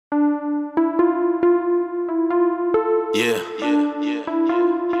Yeah, yeah, yeah,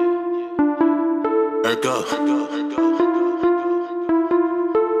 Urko.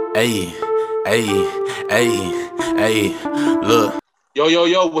 Hey, hey, hey, look.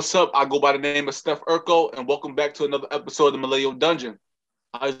 Yo, what's up? I go by the name of Steph Urkel, and welcome back to another episode of the Millennial Dungeon.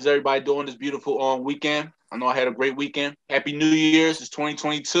 How's everybody doing this beautiful weekend? I know I had a great weekend. Happy New Year's. It's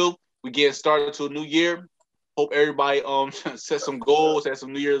 2022. We getting started to a new year. Hope everybody set some goals, had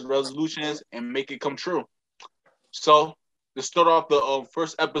some New Year's resolutions, and make it come true. So, to start off the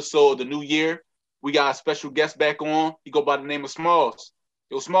first episode of the new year, we got a special guest back on. He go by the name of Smalls.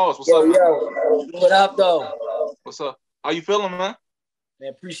 Yo, Smalls, what's up, man? What up, though? What's up? How you feeling, man? Man,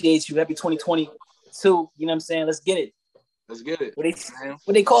 appreciate you. Happy 2022. You know what I'm saying? Let's get it. Let's get it. What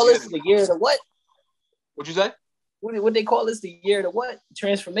they call this? The year of the what? What you say? What they call this? The year of the what?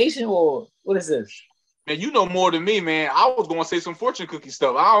 Transformation or what is this? Man, you know more than me, man. I was going to say some fortune cookie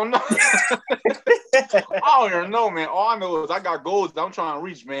stuff. I don't know. I don't even know, man. All I know is I got goals that I'm trying to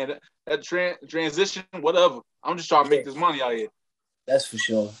reach, man. That transition, whatever. I'm just trying to make this money out here. That's for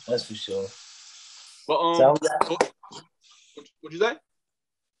sure. But what'd you say?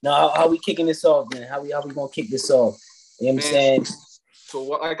 Now, how we kicking this off, man? How we gonna kick this off? You know what I'm saying? So,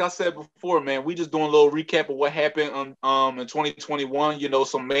 like I said before, man, we just doing a little recap of what happened in 2021. You know,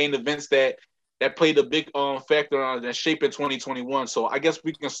 some main events that played a big factor on that shape in 2021. So, I guess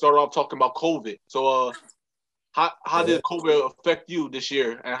we can start off talking about COVID. So, how did COVID affect you this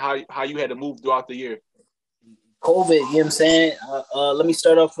year, and how you had to move throughout the year? COVID, you know what I'm saying? Let me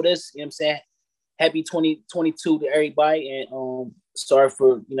start off with this. You know what I'm saying? Happy 2022 to everybody, and sorry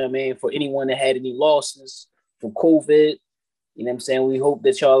for for anyone that had any losses from COVID. You know what I'm saying? We hope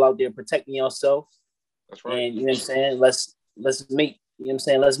that y'all out there protecting yourself. That's right. And you know what I'm saying? Let's make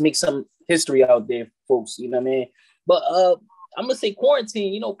let's make some history out there, folks. You know what I mean? But I'm gonna say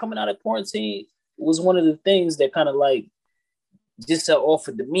quarantine. You know, coming out of quarantine was one of the things that kind of like just to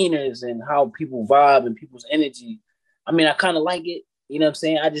offer demeanors and how people vibe and people's energy. I mean, I kind of like it. You know what I'm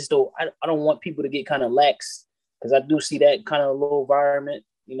saying? I just don't. I don't want people to get kind of lax because I do see that kind of low environment.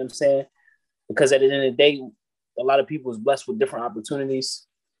 You know what I'm saying? Because at the end of the day, a lot of people is blessed with different opportunities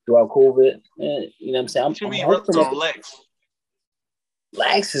throughout COVID. And, you know what I'm saying? What you mean on lax?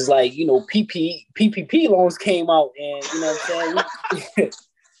 Lax is like, PPP loans came out, and you know what I'm saying?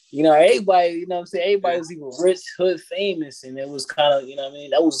 Everybody, you know what I'm saying? Everybody was even rich, hood, famous, and it was kind of, you know what I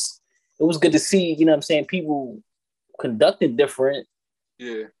mean? It was good to see, you know what I'm saying, people conducting different.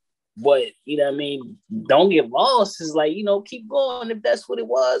 Yeah. But, you know what I mean, don't get lost. It's like, keep going if that's what it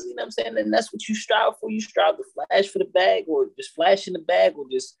was, you know what I'm saying? And that's what you strive for. You strive to flash for the bag or just flash in the bag or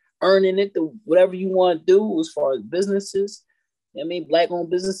just earning it to whatever you want to do as far as businesses. You know what I mean? Black-owned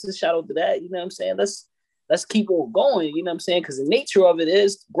businesses, shout out to that, you know what I'm saying? Let's keep on going, you know what I'm saying? Because the nature of it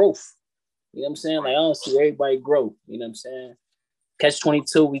is growth. You know what I'm saying? Like, I don't see everybody grow, you know what I'm saying? Catch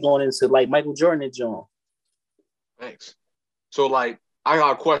 22, we going into like Michael Jordan and John. Thanks. So, like, I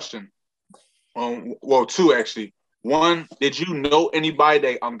got a question. Well, two actually. One, did you know anybody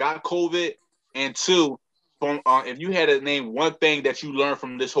that got COVID? And two, from if you had to name one thing that you learned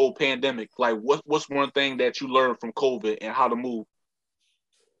from this whole pandemic, like what's one thing that you learned from COVID and how to move?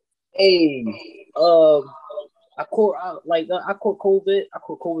 Hey, I caught COVID. I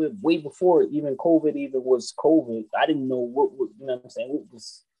caught COVID way before even COVID even was COVID. I didn't know what you know what I'm saying, what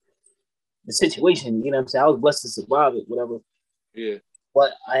was the situation. You know what I'm saying? I was blessed to survive it, whatever. Yeah.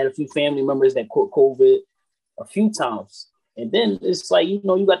 But I had a few family members that caught COVID a few times. And then it's like, you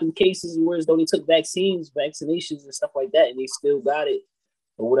got them cases where as though they took vaccinations and stuff like that, and they still got it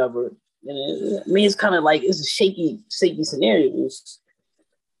or whatever. And I mean, it's kind of like, it's a shaky scenario.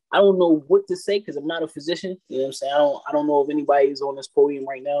 I don't know what to say because I'm not a physician. You know what I'm saying? I don't know if anybody is on this podium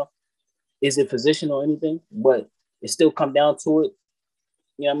right now is a physician or anything, but it still come down to it.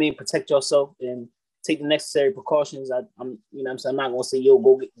 You know what I mean? Protect yourself and take the necessary precautions. I'm I'm not gonna say, yo,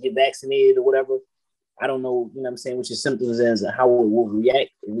 go get vaccinated or whatever. I don't know, you know what I'm saying, what your symptoms is and how it will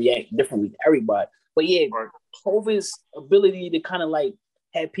react differently to everybody. But yeah, right. COVID's ability to kind of like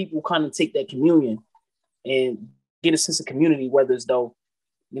have people kind of take that communion and get a sense of community, whether it's though,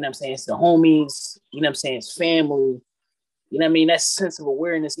 you know what I'm saying, it's the homies, you know what I'm saying, it's family, you know what I mean, that sense of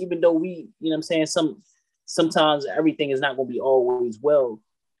awareness, even though we, you know what I'm saying, sometimes everything is not going to be always well,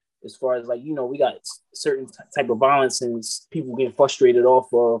 as far as like, we got certain type of violence and people getting frustrated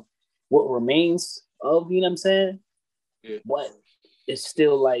off of what remains of, you know what I'm saying? Yeah. But it's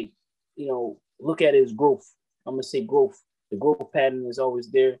still like, look at it as growth. I'm going to say growth. The growth pattern is always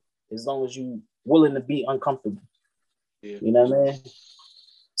there as long as you willing to be uncomfortable. Yeah. You know what I mean?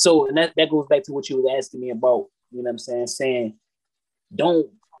 So, and that goes back to what you was asking me about, you know what I'm saying? Saying, don't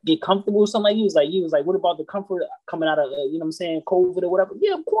get comfortable or something like he was like, what about the comfort coming out of you know what I'm saying, COVID or whatever?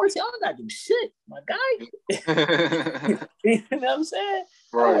 Yeah, of course, y'all gotta do shit, my guy. You know what I'm saying?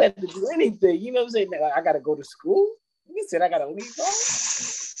 Right. I don't have to do anything. You know what I'm saying? I gotta go to school. You said I gotta leave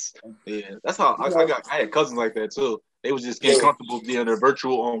home. Yeah, that's how I had cousins like that too. They was just getting comfortable being a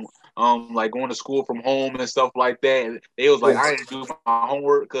virtual like going to school from home and stuff like that. And they was like, I didn't do my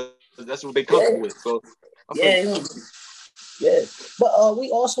homework because that's what they comfortable with. So yeah. But we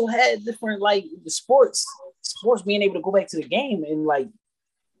also had different like the sports being able to go back to the game, and like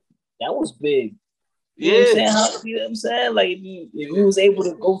that was big. You know what I'm saying? You know what I'm saying? Like if you was able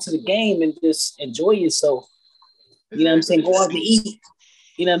to go to the game and just enjoy yourself, you know what I'm saying? Go out to eat.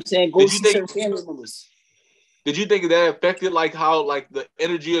 You know what I'm saying? Go see certain family members. Did you think that affected like how like the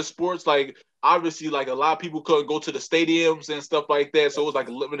energy of sports? Like obviously like a lot of people couldn't go to the stadiums and stuff like that. So it was like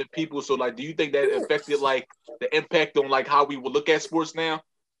limited people. So like do you think that affected like the impact on like how we would look at sports now?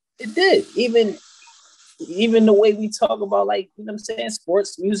 It did. Even the way we talk about like, you know what I'm saying,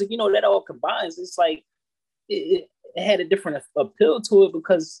 sports, music, you know, that all combines. It's like it had a different appeal to it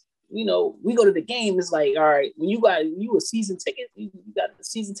because you know, we go to the game, it's like, all right, when you a season ticket, you got the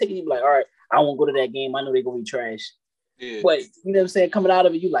season ticket, you be like, all right, I won't go to that game. I know they're gonna be trash. Yeah. But you know what I'm saying? Coming out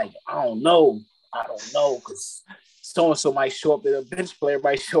of it, you like, I don't know, because so-and-so might show up, and a bench player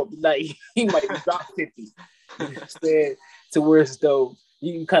might show up tonight. He might drop 50. You know what I'm saying? To where it's though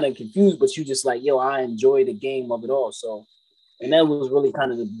you kind of confused, but you just like, yo, I enjoy the game of it all. So, and that was really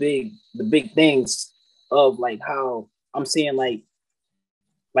kind of the big things of like how I'm seeing like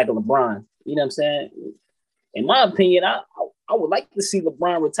a LeBron. You know what I'm saying? In my opinion, I would like to see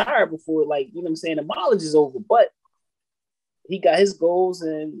LeBron retire before, like, you know what I'm saying, the mileage is over. But he got his goals,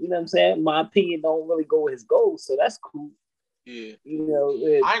 and you know what I'm saying, my opinion don't really go with his goals, so that's cool. Yeah. You know,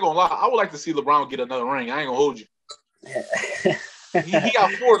 I ain't gonna lie. I would like to see LeBron get another ring. I ain't gonna hold you. he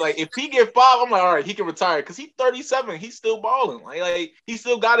got 4. Like if he get 5, I'm like, all right, he can retire because he's 37. He's still balling. Like he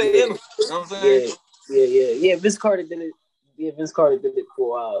still got it in him. You know what I'm saying? Yeah. Vince Carter did it. Yeah, Vince Carter did it for a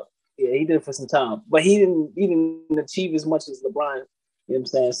while. Yeah, he did it for some time, but he didn't achieve as much as LeBron. You know what I'm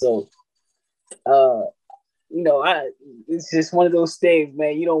saying? So, you know, it's just one of those things,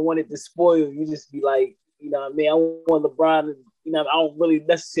 man. You don't want it to spoil. You just be like, you know what I mean? I want LeBron, and, you know, I don't really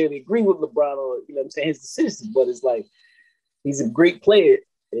necessarily agree with LeBron or, you know what I'm saying, his decisions, but it's like, he's a great player,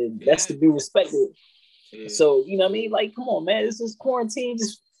 and that's to be respected. Yeah. So, you know what I mean? Like, come on, man. This is quarantine.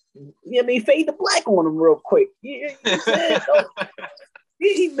 Just, you know what I mean? Fade the black on him real quick. You know what I'm saying?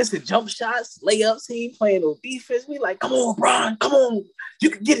 He missing jump shots, layups. He ain't playing no defense. We like, come on, Bron. Come on. You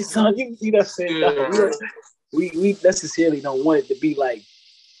can get it, son. You know what I'm saying? Yeah. No, we necessarily don't want it to be like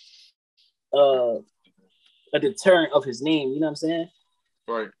a deterrent of his name. You know what I'm saying?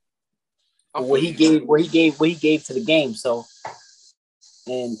 Right. What he gave to the game. So,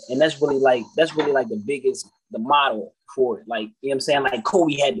 and that's really like the model for it. Like, you know what I'm saying? Like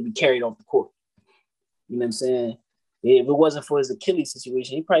Kobe had to be carried off the court. You know what I'm saying? If it wasn't for his Achilles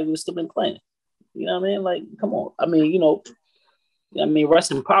situation, he probably would have still been playing. You know what I mean? Like, come on. I mean, you know,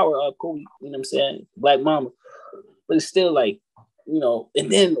 rest in power, Kobe. You know what I'm saying? Black Mama. But it's still like, you know,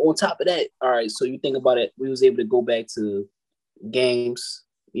 and then on top of that, all right, so you think about it, we was able to go back to games,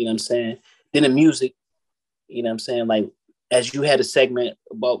 you know what I'm saying? Then the music, you know what I'm saying? Like, as you had a segment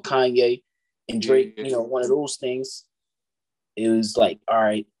about Kanye and Drake, you know, one of those things, it was like, all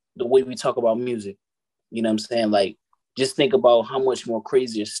right, the way we talk about music, you know what I'm saying? Like, just think about how much more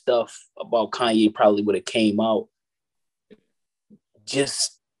crazier stuff about Kanye probably would have came out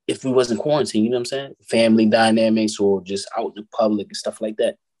just if we wasn't quarantined, you know what I'm saying? Family dynamics or just out in the public and stuff like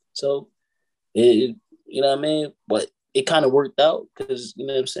that. So, you know what I mean? But it kind of worked out because, you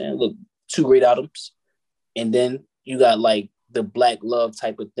know what I'm saying? Look, 2 great albums. And then you got like the Black love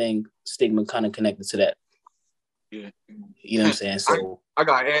type of thing, stigma kind of connected to that. Yeah. You know what I'm saying? So I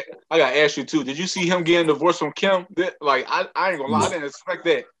got to ask you too. Did you see him getting divorced from Kim? Like, I ain't gonna lie, I didn't expect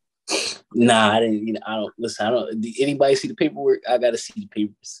that. Nah, I didn't. You know, I don't listen. I don't. Did anybody see the paperwork? I gotta see the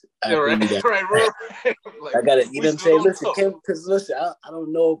papers. Right. Like, I gotta. You know what I'm saying? Listen, Kim. Because listen, I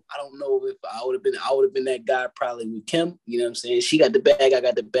don't know. I don't know if I would have been that guy probably with Kim. You know what I'm saying? She got the bag. I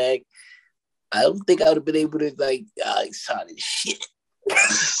got the bag. I don't think I would have been able to like. I saw this shit.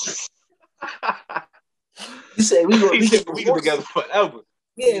 You said we get together forever.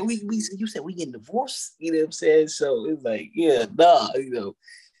 Yeah, you said we getting divorced. You know what I'm saying? So it's like, yeah, nah, you know.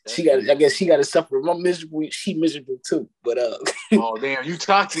 I guess she got to suffer. I'm miserable. She miserable too. But oh damn, you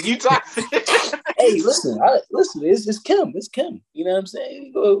toxic. Hey, listen. It's Kim. It's Kim. You know what I'm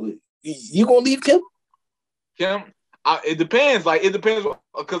saying? You gonna leave Kim? Kim, It depends. Like, it depends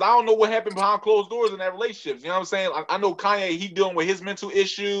because I don't know what happened behind closed doors in that relationship. You know what I'm saying? I know Kanye, he dealing with his mental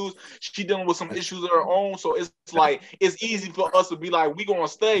issues. She dealing with some issues of her own. So it's like it's easy for us to be like, we gonna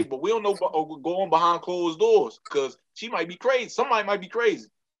stay, but we don't know what go on behind closed doors because she might be crazy. Somebody might be crazy.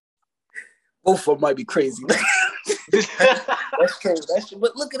 Both of them might be crazy. That's true. That's true.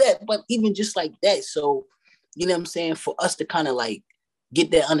 But look at that. But even just like that, so you know what I'm saying? For us to kind of like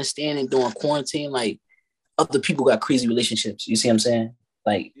get that understanding during quarantine, like other people got crazy relationships. You see what I'm saying?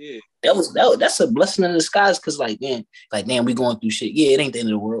 Like that's a blessing in disguise because like damn, we going through shit. Yeah, it ain't the end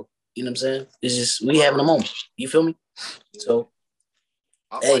of the world. You know what I'm saying? It's just we having a moment. You feel me? So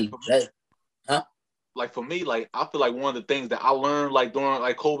like for me, like I feel like one of the things that I learned like during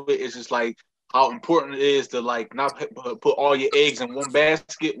like COVID is just like how important it is to like not put all your eggs in one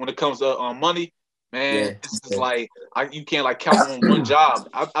basket when it comes to money. Man, it's just like you can't like count on one job.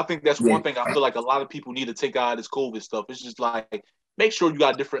 I think that's one thing I feel like a lot of people need to take out of this COVID stuff. It's just like make sure you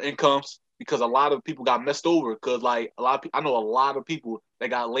got different incomes because a lot of people got messed over because like a lot of people, I know a lot of people that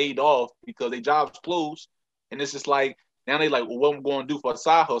got laid off because their jobs closed, and it's just like now they like, well, what I'm going to do for a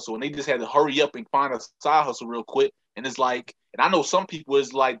side hustle, and they just had to hurry up and find a side hustle real quick. And it's like, and I know some people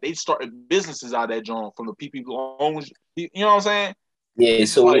is like they started businesses out of that joint from the people who own, you know what I'm saying? Yeah.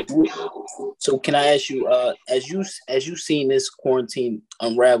 So can I ask you, as you seen this quarantine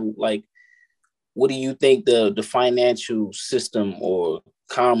unravel, like, what do you think the financial system or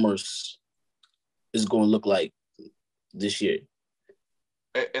commerce is going to look like this year?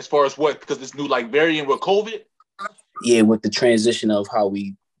 As far as what? Because this new like variant with COVID. Yeah, with the transition of how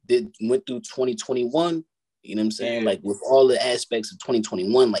we went through 2021. You know what I'm saying? Like with all the aspects of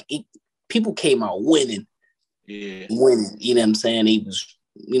 2021, like people came out winning. Yeah. Winning. You know what I'm saying? They was,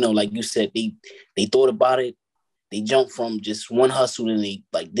 you know, like you said, they thought about it. They jumped from just one hustle and they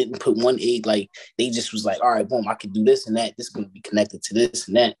like didn't put one egg. Like they just was like, all right, boom, I could do this and that. This is going to be connected to this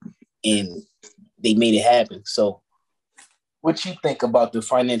and that. And they made it happen. So what you think about the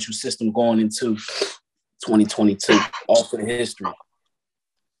financial system going into 2022 off of the history?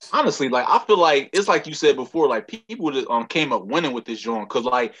 Honestly, like I feel like it's like you said before, like people just came up winning with this joint. Cause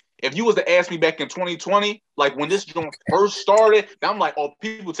like if you was to ask me back in 2020, like when this joint first started, I'm like, oh,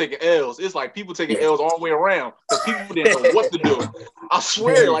 people taking L's. It's like people taking L's all the way around because people didn't know what to do. I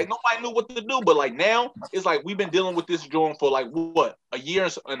swear, like nobody knew what to do. But like now, it's like we've been dealing with this joint for like what, a year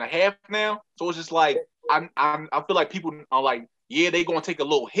and a half now. So it's just like I feel like people are like, yeah, they gonna take a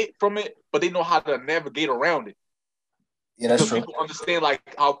little hit from it, but they know how to navigate around it. Yeah, that's true. People understand like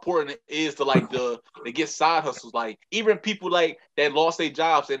how important it is to like to get side hustles. Like even people like that lost their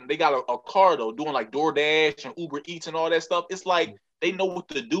jobs and they got a car though, doing like DoorDash and Uber Eats and all that stuff. It's like they know what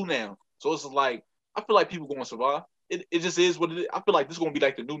to do now. So it's like I feel like people gonna survive. It just is what it is. I feel like this is gonna be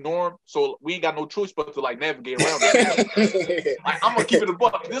like the new norm. So we ain't got no choice but to like navigate around it. Like, I'm gonna keep it a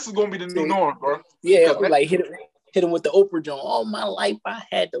buck. This is gonna be the new norm, bro. Yeah, like hit him with the Oprah joint. All my life I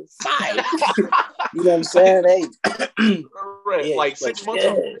had to fight. You know what I'm saying? Hey, yeah, like 6 months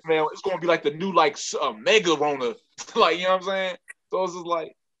from now, it's gonna be like the new like mega Rona. Like, you know what I'm saying? So it's just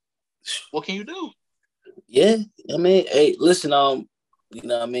like, what can you do? Yeah, I mean, hey, listen, you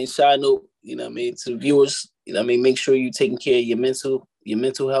know what I mean, side note, you know what I mean, to the viewers, you know what I mean, make sure you're taking care of your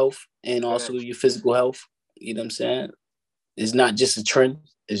mental health and also your physical health. You know what I'm saying? It's not just a trend,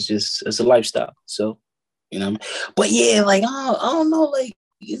 it's a lifestyle. So, you know, but yeah, like I don't know, like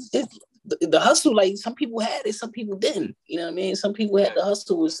the hustle, like some people had it, some people didn't. You know what I mean? Some people had the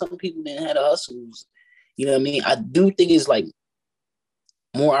hustle, some people didn't have the hustles. You know what I mean? I do think it's like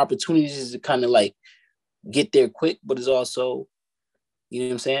more opportunities to kind of like get there quick, but it's also, you know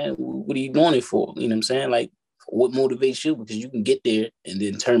what I'm saying? What are you doing it for? You know what I'm saying? Like, what motivates you? Because you can get there and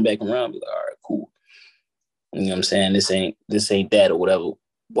then turn back around and be like, all right, cool. You know what I'm saying? This ain't that or whatever.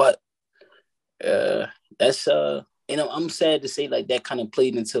 But that's you know, I'm sad to say like that kind of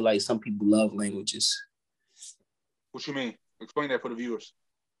played into like some people love languages. What you mean? Explain that for the viewers.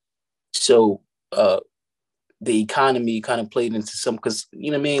 So the economy kind of played into some, because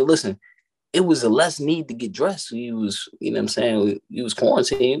you know what I mean, listen, it was a less need to get dressed. You know what I'm saying? You was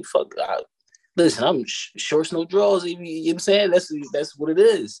quarantined. Fuck God. Listen, I'm shorts, no drawers. You know what I'm saying? That's what it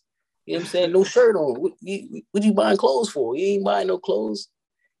is. You know what I'm saying? No shirt on. What you buying clothes for? You ain't buying no clothes.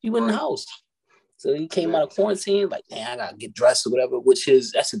 You in the house. So he came out of quarantine, like, man, I gotta get dressed or whatever,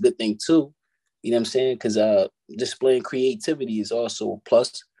 that's a good thing too. You know what I'm saying? Because displaying creativity is also a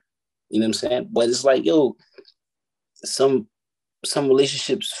plus. You know what I'm saying? But it's like, yo, some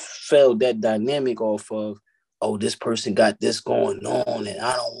relationships fell that dynamic off of, oh, this person got this going on and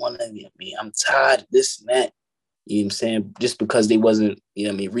I don't want to, I'm tired of this and that. You know what I'm saying? Just because they wasn't, you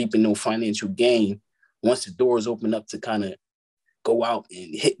know what I mean, reaping no financial gain once the doors open up to kind of go out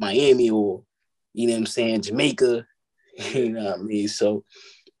and hit Miami or, you know what I'm saying, Jamaica, you know what I mean? So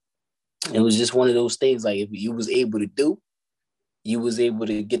it was just one of those things, like if you was able to do, you was able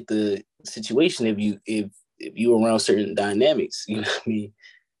to get the situation if you were around certain dynamics, you know what I mean?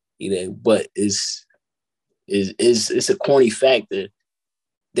 You know, but it's a corny factor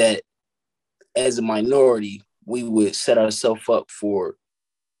that as a minority, we would set ourselves up for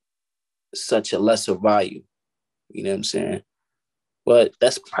such a lesser value. You know what I'm saying? But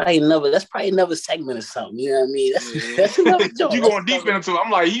that's probably another segment or something. You know what I mean? That's another joint. You going deep into it.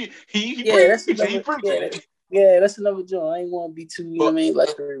 I'm like, he preaching. Yeah, that's another joint. I ain't want to be too, you know what I mean,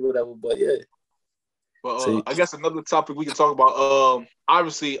 like or whatever. But yeah. But I guess another topic we can talk about.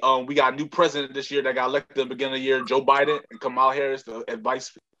 Obviously, we got a new president this year that got elected at the beginning of the year, Joe Biden and Kamala Harris, the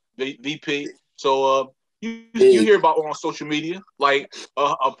vice VP. So you hear about on social media, like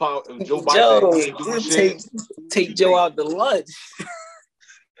about Joe Biden. Take Joe out to lunch.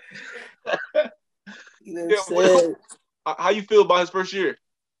 You know what I'm saying? How you feel about his first year?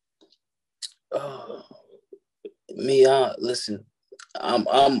 Listen, I'm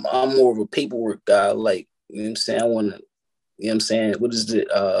more of a paperwork guy. Like, you know what I'm saying? I want to, you know what I'm saying? What is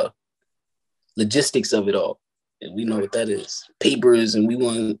the logistics of it all? And we know what that is. Papers, and we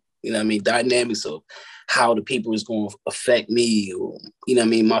want, you know what I mean, dynamics of how the paper is going to affect me, or, you know what I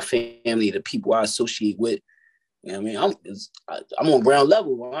mean, my family, the people I associate with. You know what I mean? I'm on ground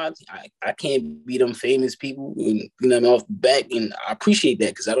level. I can't be them famous people, and, you know what I mean, off the back, and I appreciate that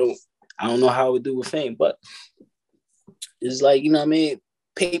because I don't know how I would do with fame, but it's like, you know what I mean,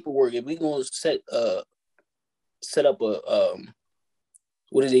 paperwork. If we gonna set up a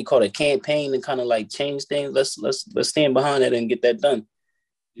what do they call it, a campaign and kind of like change things, let's stand behind that and get that done.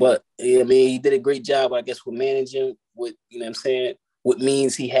 But yeah, I mean, he did a great job, I guess, with managing what, you know what I'm saying, what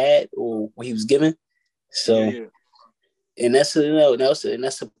means he had or what he was given. So and that's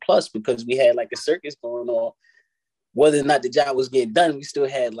a plus, because we had like a circus going on. Whether or not the job was getting done, we still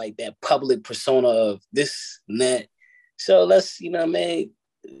had like that public persona of this and that. So let's, you know what I mean,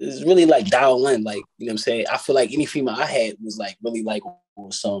 it's really like dial in, like, you know what I'm saying? I feel like any female I had was like really like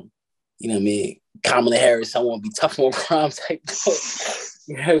some, you know what I mean, Kamala Harris, I want to be tough on crime type.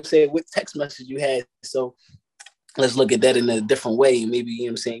 You know what I'm saying? What text message you had. So let's look at that in a different way. Maybe, you know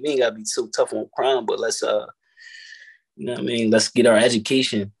what I'm saying, we ain't gotta be so tough on crime, but let's you know what I mean, let's get our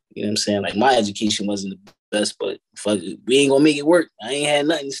education. You know what I'm saying? Like, my education wasn't the best, but fuck it, we ain't gonna make it work. I ain't had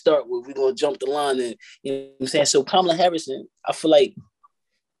nothing to start with. We're gonna jump the line, and, you know what I'm saying? So Kamala Harris, I feel like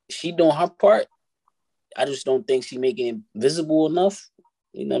she doing her part. I just don't think she making it visible enough,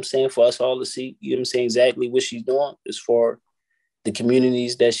 you know what I'm saying, for us all to see, you know what I'm saying, exactly what she's doing as far the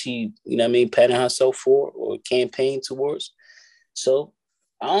communities that she, you know what I mean, patting herself for or campaign towards. So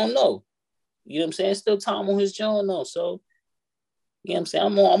I don't know. You know what I'm saying? Still time on his joint though. So, you know what I'm saying?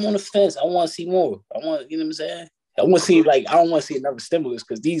 I'm on the fence. I want to see more. I want, you know what I'm saying? I want to see, like, I don't want to see another stimulus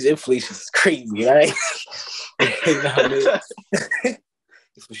because these inflation is crazy, right? You know what I mean?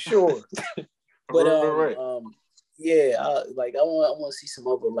 For sure. But yeah, I want to see some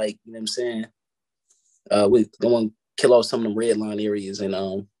other, like, you know what I'm saying? I want to kill off some of the red line areas and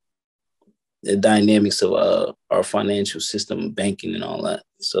the dynamics of our financial system, banking and all that.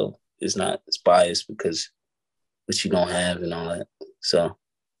 So it's biased because what you don't have and all that. So,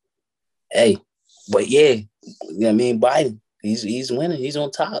 hey, but yeah, you know what I mean? Biden, he's winning. He's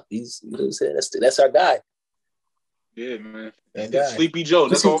on top. He's, you know what I'm saying? That's our guy. Yeah, man. Sleepy Joe.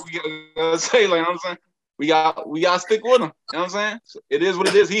 That's all we gotta say. Like, you know what I'm saying? We got to stick with him. You know what I'm saying? So it is what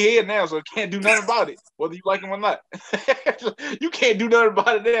it is. He here now, so can't do nothing about it, whether you like him or not. You can't do nothing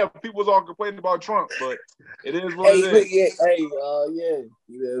about it now. People's all complaining about Trump, but it is what it is. Yeah,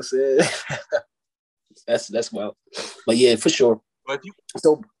 you know what I'm saying? that's wild. But yeah, for sure. But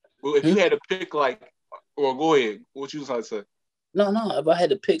if you had to pick, like, or go ahead, what you was trying to say? No. If I had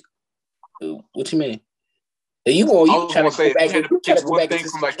to pick, what you mean? You trying to say, if you had to pick one thing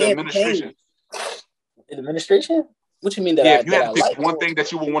from like the administration. Administration? What you mean that? Yeah, if you had to pick one thing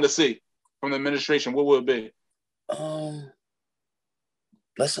that you would want to see from the administration, what would it be? I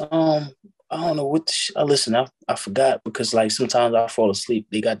don't know what. Listen, I forgot because like sometimes I fall asleep.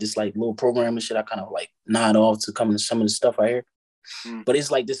 They got this like little program and shit. I kind of like nod off to come to some of the stuff I hear. But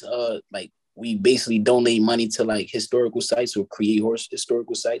it's like this. Like we basically donate money to like historical sites or create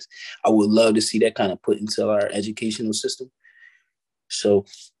historical sites. I would love to see that kind of put into our educational system. So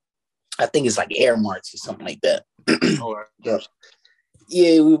I think it's like air marks or something like that.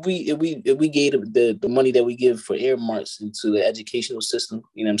 Yeah, if we gave the money that we give for air marks into the educational system,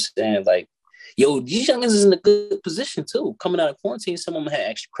 you know what I'm saying? Like, yo, these youngins is in a good position too. Coming out of quarantine, some of them had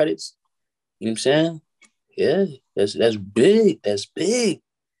extra credits. You know what I'm saying? Yeah, that's big. That's big.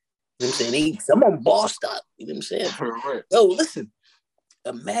 You know what I'm saying? Some of them bossed up. You know what I'm saying? Right. Yo, listen.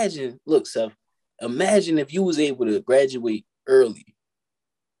 Look, Seth, imagine if you was able to graduate early.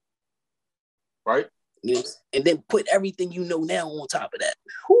 Right. You know, and then put everything you know now on top of that.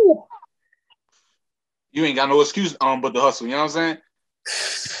 Whew. You ain't got no excuse but the hustle. You know what I'm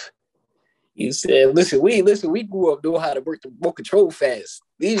saying? You said, we grew up knowing how to work the remote control fast.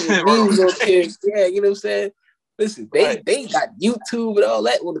 These little kids, yeah, you know what I'm saying? Listen, they got YouTube and all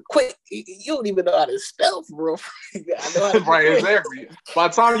that with a quick. You don't even know how to spell, bro. I know how to right, exactly. By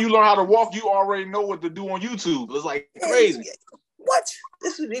the time you learn how to walk, you already know what to do on YouTube. It's like crazy. What?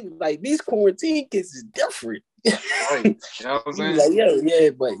 This is even like these quarantine kids is different. Right. You know what I'm saying?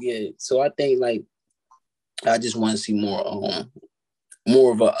 Like, but So I think like I just want to see more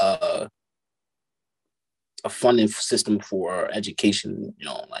of a funding system for education, you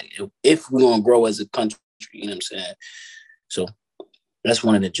know, like if we're gonna grow as a country, you know what I'm saying? So that's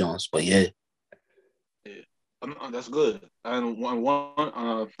one of the joints, but yeah. That's good. And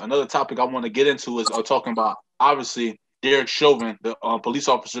another topic I want to get into is talking about obviously Derek Chauvin, the police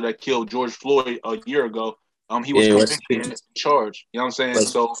officer that killed George Floyd a year ago. He was convicted and charged. You know what I'm saying?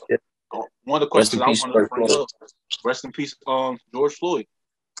 So one of the questions I wanted to bring up, rest in peace, George Floyd.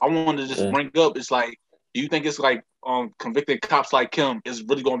 I wanted to just bring up is like, do you think it's like convicted cops like him is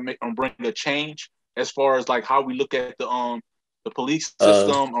really gonna bring a change as far as like how we look at the police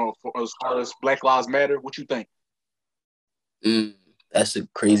system or as far as Black Lives Matter? What you think? That's a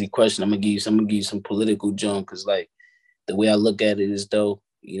crazy question. I'm gonna give you some political junk because like the way I look at it is though,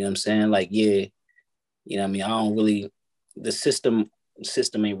 you know what I'm saying? Like, yeah, you know what I mean? I don't really the system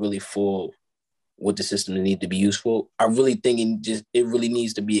ain't really for what the system need to be useful. I really think it really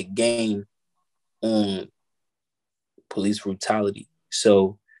needs to be a game on police brutality.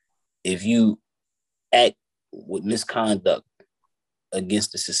 So if you act with misconduct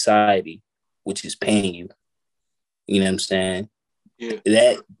against the society, which is paying you, you know what I'm saying?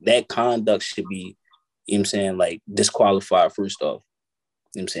 Yeah. That conduct should be, you know what I'm saying, like disqualified first off.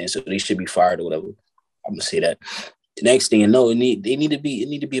 You know what I'm saying? So they should be fired or whatever. I'm gonna say that. The next thing you know, it need to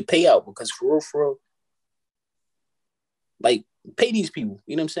be a payout because for real, like pay these people.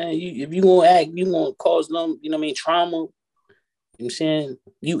 You know what I'm saying? If you gonna act, you gonna cause them, you know what I mean, trauma. You know what I'm saying?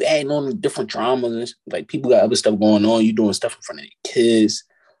 You adding on different traumas, like people got other stuff going on. You doing stuff in front of their kids.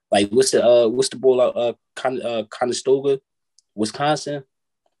 Like what's the ball out Conestoga, Wisconsin?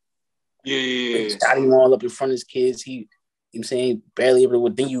 Yeah. Shot him all up in front of his kids. You know what I'm saying, barely able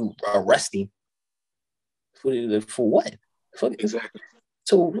to, then you arrest him. For what? Exactly.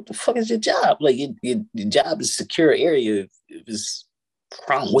 So what the fuck is your job? Like your job is secure area. If it's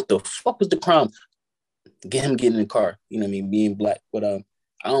crime, what the fuck was the crime? Get him getting in the car. You know what I mean? Being black. But I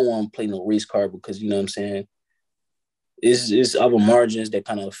don't want to play no race card because you know what I'm saying? It's other margins that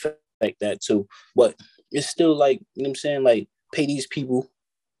kind of affect that too. But it's still like, you know what I'm saying? Like pay these people,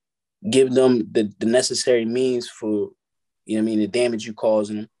 give them the necessary means for, you know what I mean, the damage you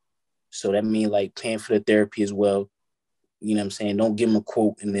causing them. So that means like paying for the therapy as well. You know what I'm saying? Don't give them a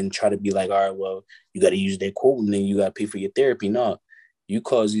quote and then try to be like, all right, well, you got to use that quote and then you got to pay for your therapy. No, you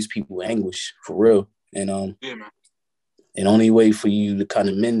cause these people anguish for real. And and only way for you to kind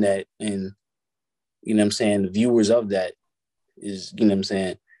of mend that and, you know what I'm saying, the viewers of that is, you know what I'm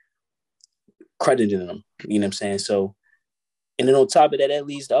saying, crediting them. You know what I'm saying? So, and then on top of that, that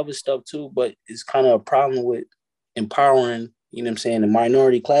leads to other stuff too, but it's kind of a problem with empowering, you know what I'm saying, the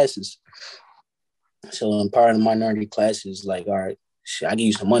minority classes. So empowering the minority classes, like, all right, shit, I give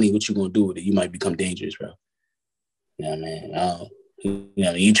you some money. What you gonna do with it? You might become dangerous, bro. You know what I mean? You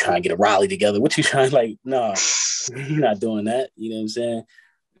know, you trying to get a rally together. What you trying like? No, you're not doing that. You know what I'm saying?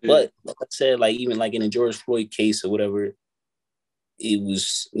 Yeah. But like I said, like even like in the George Floyd case or whatever, it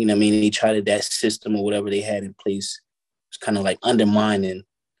was, you know what I mean? They tried that system or whatever they had in place. It's kind of like undermining,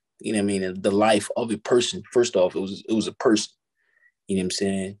 you know what I mean, the life of a person. First off, it was a person. You know what I'm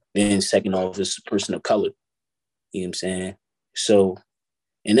saying? Then second off, it's a person of color. You know what I'm saying? So,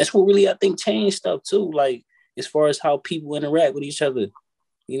 and that's what really I think changed stuff too. Like as far as how people interact with each other.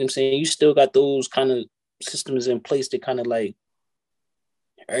 You know what I'm saying? You still got those kind of systems in place that kind of like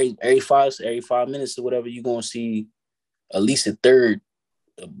every 5 minutes or whatever, you're gonna see at least a third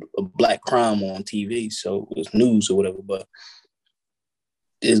of black crime on TV. So it's news or whatever, but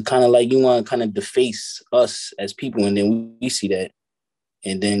it's kind of like you want to kind of deface us as people, and then we see that.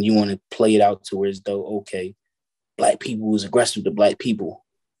 And then you want to play it out to where as though, okay, black people is aggressive to black people.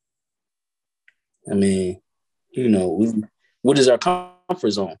 I mean, you know, what is our comfort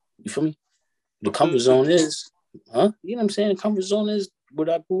zone? You feel me? The comfort zone is, You know what I'm saying? The comfort zone is what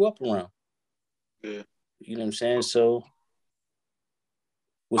I grew up around. Yeah. You know what I'm saying? So,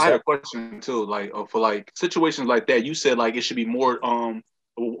 I had a question too, like for like situations like that. You said like it should be more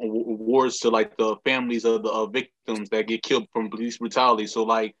awards to like the families of the victims that get killed from police brutality. So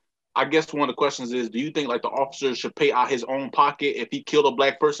like, I guess one of the questions is, do you think like the officer should pay out his own pocket if he killed a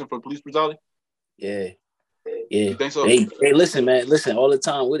black person for police brutality? Yeah. You think so? Hey, listen, man. Listen, all the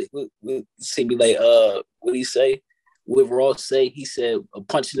time. What see me like what he say? What Ross say? He said a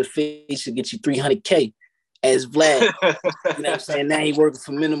punch in the face should get you $300K. As Vlad, you know what I'm saying? Now he working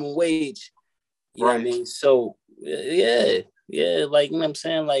for minimum wage. You know what I mean? So yeah, like you know what I'm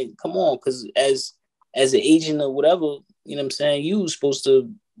saying? Like, come on, because as an agent or whatever, you know what I'm saying, you supposed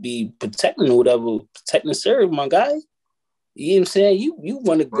to be protecting or whatever, protect and serve, my guy. You know what I'm saying? You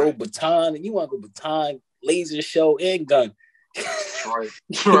want to go baton and you want to go baton, laser show, and gun.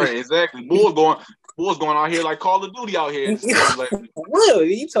 right, exactly. Bulls going out here like Call of Duty out here. Well,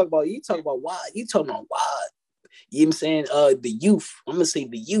 you talk about why? You talking about why? You know what I'm saying? The youth. I'm gonna say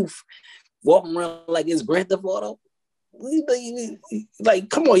the youth walking around like it's Grand Theft Auto. Like,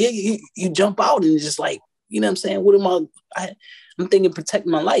 come on, you jump out and it's just like, you know what I'm saying? What am I'm thinking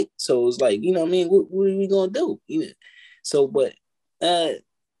protecting my life. So it's like, you know what I mean? What are we gonna do? You know? So, but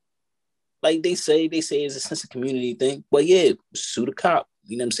like they say it's a sense of community thing. But yeah, sue the cop.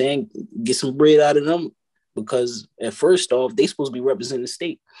 You know what I'm saying? Get some bread out of them because at first off, they supposed to be representing the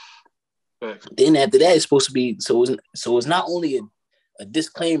state. Right. Then after that, it's supposed to be so it's not only a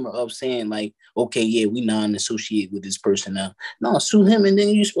disclaimer of saying like, okay, yeah, we non-associate with this person now. No, sue him, and then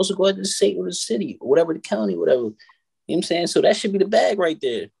you're supposed to go out to the state or the city or whatever, the county, whatever. You know what I'm saying? So that should be the bag right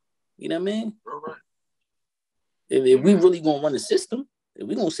there. You know what I mean? Right. If we really gonna run a system, if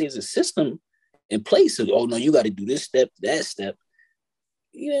we gonna say it's a system in place of, oh no, you got to do this step, that step.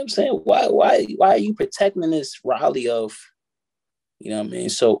 You know what I'm saying? Why are you protecting this Raleigh of, you know what I mean?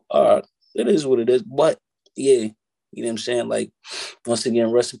 So it is what it is. But yeah, you know what I'm saying? Like, once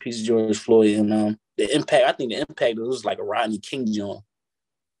again, rest in peace, George Floyd. And the impact, I think the impact was like a Rodney King joint.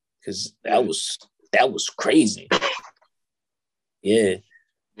 Because that was crazy. Yeah.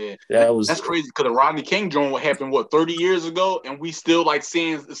 Yeah, that's crazy because the Rodney King joint happened 30 years ago, and we still like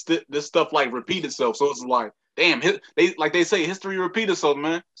seeing this stuff like repeat itself. So it's like, damn, they say history repeats itself,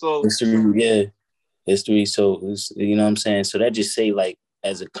 man. So history. So it's, you know what I'm saying. So that just say like,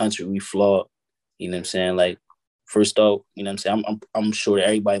 as a country, we flawed. You know what I'm saying. Like, first off, you know what I'm saying. I'm sure that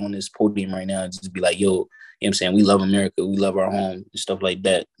everybody on this podium right now just be like, yo, you know what I'm saying. We love America. We love our home and stuff like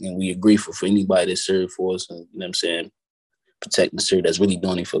that, and we are grateful for anybody that served for us. And you know what I'm saying. Protect the sir that's really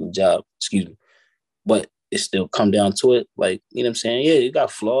doing it for the job. Excuse me. But it still come down to it. Like, you know what I'm saying? Yeah, you got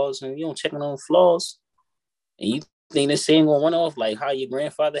flaws and you don't check on flaws. And you think this ain't gonna run off like how your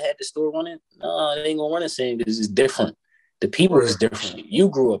grandfather had the store running? No, it ain't gonna run the same because it's different. The people is different. You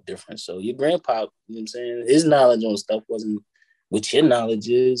grew up different. So your grandpa, you know what I'm saying, his knowledge on stuff wasn't what your knowledge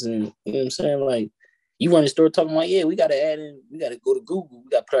is. And you know what I'm saying? Like, you run the store talking about, yeah, we gotta add in, we gotta go to Google, we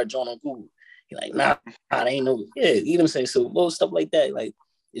gotta put our joint on Google. You're like, nah, they ain't no, yeah, you know what I'm saying? So little stuff like that, like,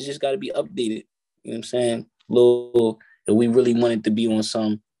 it's just got to be updated. You know what I'm saying? Little, if we really wanted to be on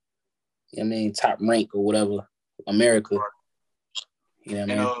some, you know what I mean, top rank or whatever, America. You know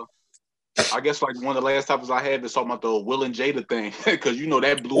what I mean? I guess like one of the last topics I had to talk about the Will and Jada thing, because you know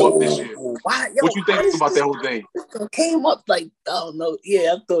that blew up this year. What you think about that whole thing? Came up like, I don't know.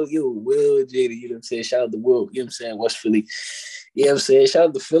 Yeah, I thought, Will and Jada, you know what I'm saying? Shout out to Will, you know what I'm saying? West Philly. You know what I'm saying? Shout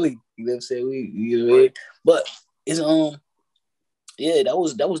out to Philly. You know what I'm saying? You know what I mean? But it's yeah, that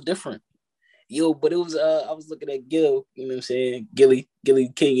was different. But it was I was looking at Gil, you know what I'm saying? Gilly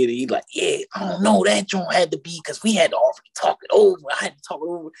King, and he like, yeah, I don't know, that joint had to be because we had to already talk it over. I had to talk it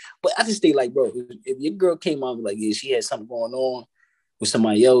over. But I just think like, bro, if your girl came out like, yeah, she had something going on with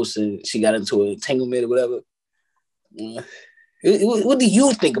somebody else and she got into an entanglement or whatever. What do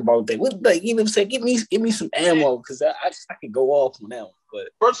you think about that? What, like, you know what I'm saying? Give me some ammo because I can go off on that one. But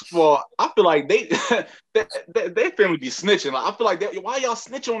first of all, I feel like they family be snitching. Like, I feel like why y'all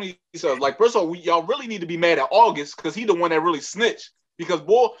snitch on each other? Like, first of all, y'all really need to be mad at August because he the one that really snitched. Because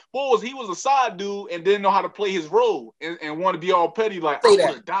boy was a side dude and didn't know how to play his role and want to be all petty. Like, I would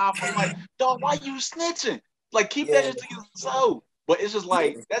have died for like, dog, why you snitching? Like, keep that shit to yourself. But it's just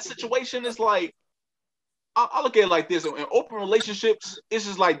like that situation is like. I look at it like this: in open relationships, it's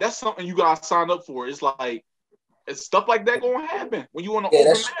just like that's something you gotta sign up for. It's like it's stuff like that gonna happen when you want to open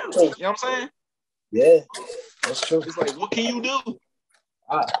marriage. You know what I'm saying? Yeah, that's true. It's like, what can you do?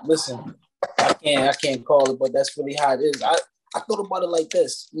 Listen, I can't call it, but that's really how it is. I thought about it like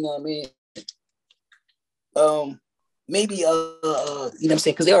this. You know what I mean? Maybe you know what I'm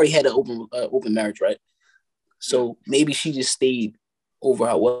saying? Because they already had an open marriage, right? So maybe she just stayed over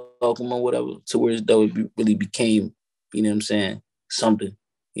how welcome or whatever, to where though it really became, you know what I'm saying, something,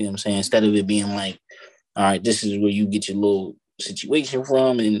 you know what I'm saying, instead of it being like, all right, this is where you get your little situation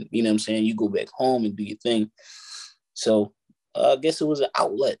from, and you know what I'm saying, you go back home and do your thing. So I guess it was an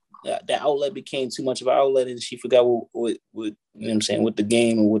outlet. That outlet became too much of an outlet, and she forgot what you know what I'm saying, what the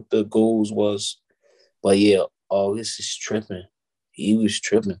game and what the goals was. But yeah, this is tripping. He was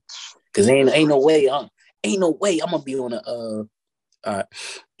tripping, cause ain't no way I'm gonna be on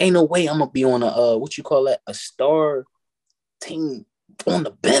ain't no way I'm gonna be on a what you call that, a star team on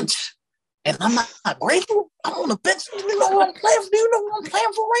the bench, and I'm not grateful. I'm on the bench. You know what I'm playing for? Do you know what I'm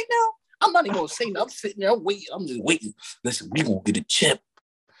playing for right now? I'm not even gonna say nothing. I'm sitting there, I'm waiting. I'm just waiting. Listen, we gonna get a chip,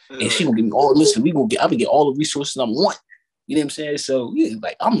 and she gonna give me all. Listen, I'm gonna get all the resources I want. You know what I'm saying? So yeah,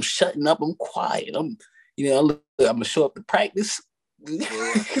 like I'm shutting up. I'm quiet. I'm I'm gonna show up to practice.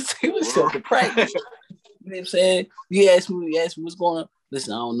 Show up to practice. You know what I'm saying? You ask me what's going on.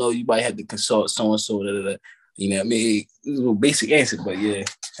 Listen, I don't know. You might have to consult so and so. You know what I mean? It was a little basic answer, but yeah.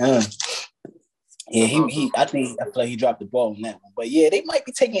 Yeah, I feel like he dropped the ball on that one. But yeah, they might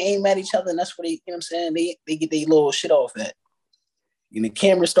be taking aim at each other, and that's what they, you know what I'm saying? They get their little shit off at. And the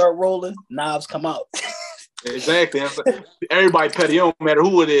cameras start rolling, knives come out. Exactly. Everybody petty. It don't matter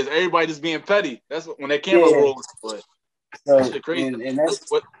who it is. Everybody just being petty. That's when that camera rolls. But so, crazy.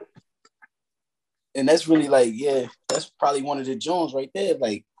 And that's really like, yeah, that's probably one of the Jones right there.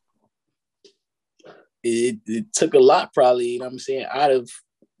 Like, it took a lot, probably, you know what I'm saying, out of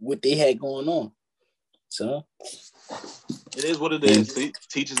what they had going on. So it is what it is.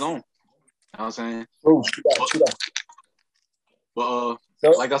 Teach his own. You know what I'm saying? Oh, shoot out. But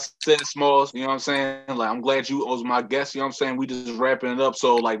like I said, Smalls, you know what I'm saying? Like, I'm glad you was my guest, you know what I'm saying? We just wrapping it up.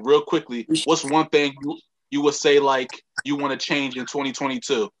 So, like, real quickly, what's one thing you would say, like, you want to change in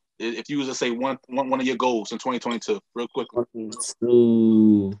 2022? If you was to say one of your goals in 2022, real quickly.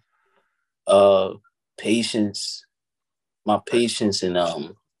 Patience. My patience and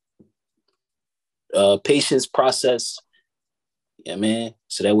patience process. Yeah, man.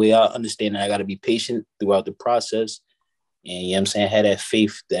 So that way I understand that I gotta be patient throughout the process. And you know what I'm saying, have that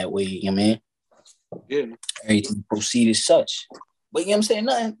faith that way, you know what I mean? Yeah. Everything proceed as such. But you know what I'm saying,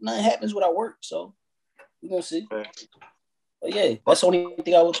 nothing happens without work, so we're gonna see. Okay. But yeah, that's the only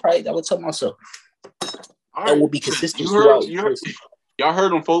thing I would tell myself. All right. That will be consistent. Y'all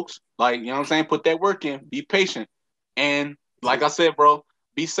heard them, folks. Like, you know what I'm saying? Put that work in. Be patient. And like I said, bro,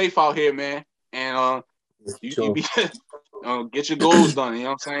 be safe out here, man. And you get your goals done. You know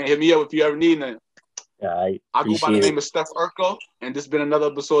what I'm saying? Hit me up if you ever need anything. Yeah, I go by the name of Steph Urkel, and this has been another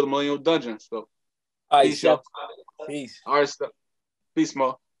episode of Millennial Dungeon. So, all right, peace, y'all. Peace. All right, Steph. Peace,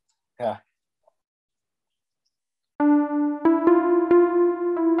 Mo. Yeah.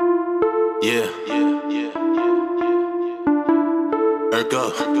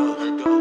 Urkel.